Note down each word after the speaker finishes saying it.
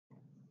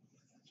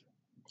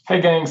Hey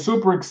gang,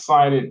 super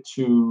excited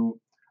to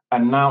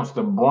announce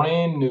the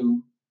brand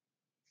new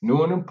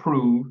and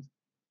improved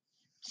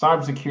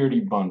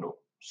cybersecurity bundle.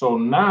 So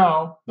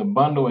now the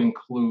bundle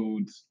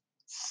includes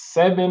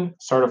 7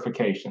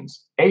 certifications,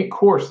 8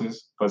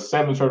 courses, but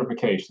 7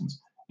 certifications.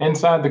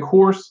 Inside the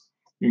course,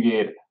 you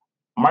get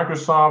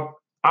Microsoft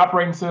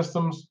operating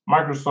systems,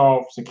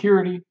 Microsoft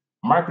security,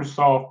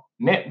 Microsoft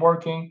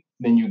networking.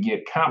 Then you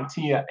get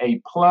CompTIA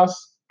A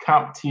plus,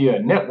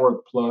 CompTIA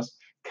Network Plus,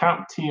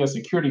 CompTIA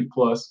Security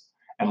Plus,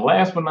 and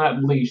last but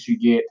not least, you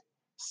get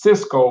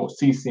Cisco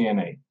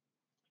CCNA.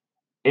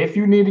 If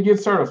you need to get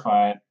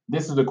certified,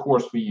 this is the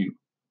course for you.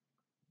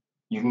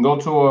 You can go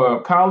to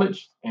a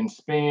college and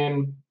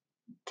spend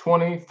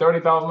 $20,000,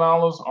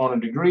 $30,000 on a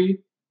degree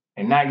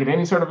and not get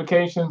any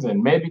certifications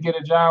and maybe get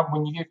a job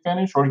when you get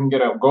finished, or you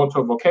can go to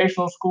a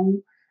vocational school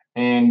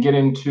and get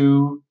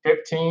into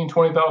 $15,000,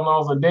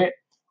 $20,000 of debt,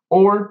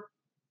 or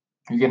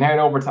you can head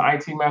over to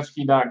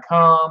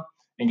itmasterkey.com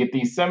and get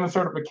these 7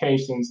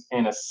 certifications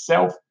in a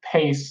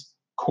self-paced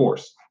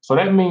course. So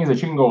that means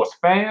that you can go as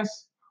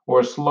fast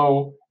or as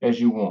slow as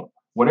you want,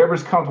 whatever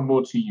is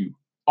comfortable to you.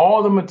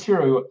 All the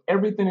material,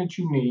 everything that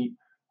you need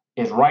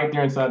is right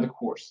there inside the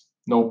course.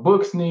 No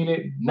books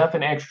needed,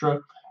 nothing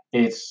extra.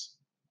 It's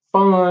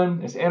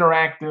fun, it's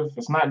interactive,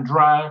 it's not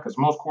dry because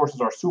most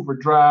courses are super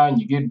dry and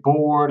you get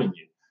bored and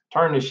you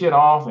turn the shit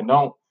off and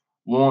don't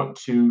want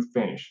to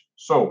finish.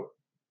 So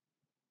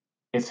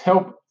it's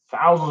helped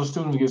thousands of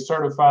students get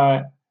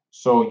certified.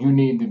 So you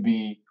need to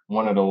be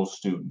one of those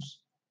students.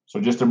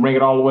 So just to bring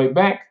it all the way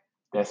back,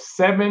 that's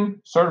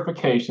 7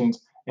 certifications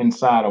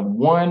inside of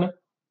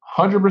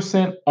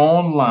 100%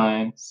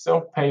 online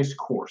self-paced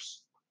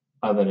course.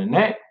 Other than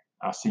that,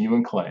 I'll see you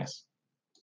in class.